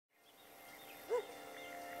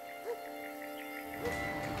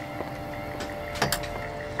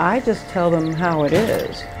I just tell them how it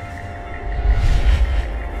is.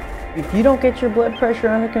 If you don't get your blood pressure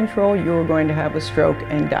under control, you're going to have a stroke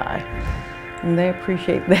and die. And they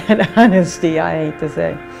appreciate that honesty, I hate to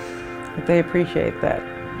say, but they appreciate that.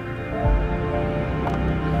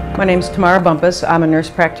 My name is Tamara Bumpus. I'm a nurse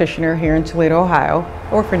practitioner here in Toledo, Ohio.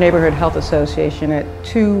 I work for Neighborhood Health Association at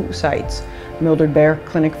 2 sites, Mildred Bear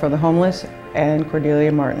Clinic for the Homeless and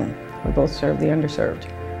Cordelia Martin. We both serve the underserved.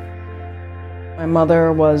 My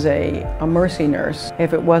mother was a mercy nurse.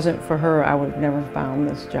 If it wasn't for her, I would have never found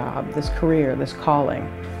this job, this career, this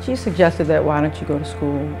calling. She suggested that why don't you go to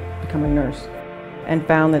school, become a nurse, and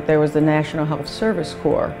found that there was the National Health Service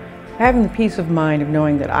Corps. Having the peace of mind of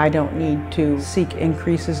knowing that I don't need to seek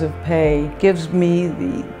increases of pay gives me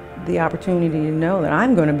the opportunity to know that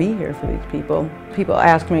I'm going to be here for these people. People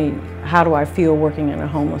ask me, how do I feel working in a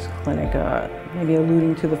homeless clinic? Maybe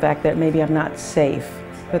alluding to the fact that maybe I'm not safe.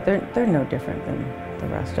 But they're no different than the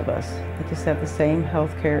rest of us. They just have the same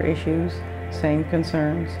healthcare issues, same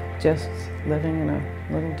concerns, just living in a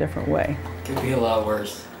little different way. It could be a lot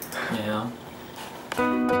worse, you know?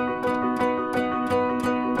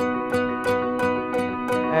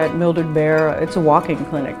 At Mildred Bear, it's a walk-in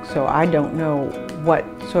clinic, so I don't know what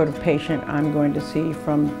sort of patient I'm going to see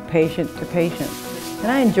from patient to patient. And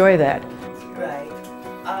I enjoy that. Right.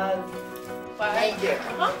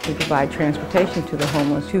 We provide transportation to the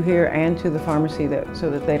homeless, to here and to the pharmacy, so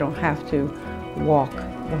that they don't have to walk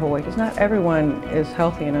the whole way. Because not everyone is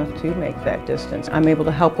healthy enough to make that distance. I'm able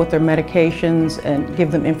to help with their medications and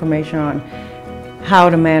give them information on how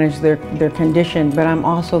to manage their condition, but I'm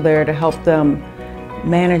also there to help them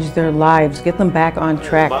manage their lives, get them back on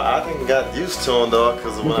track. I think I got used to them though,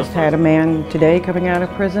 because we just had a man today coming out of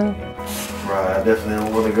prison. Right, I definitely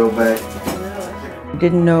don't want to go back.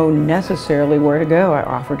 Didn't know necessarily where to go. I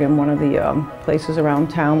offered him one of the places around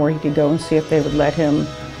town where he could go and see if they would let him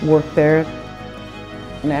work there.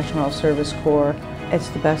 National Health Service Corps, it's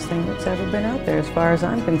the best thing that's ever been out there as far as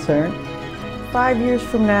I'm concerned. 5 years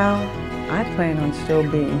from now, I plan on still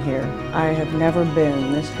being here. I have never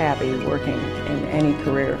been this happy working in any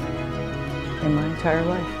career in my entire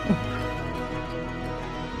life.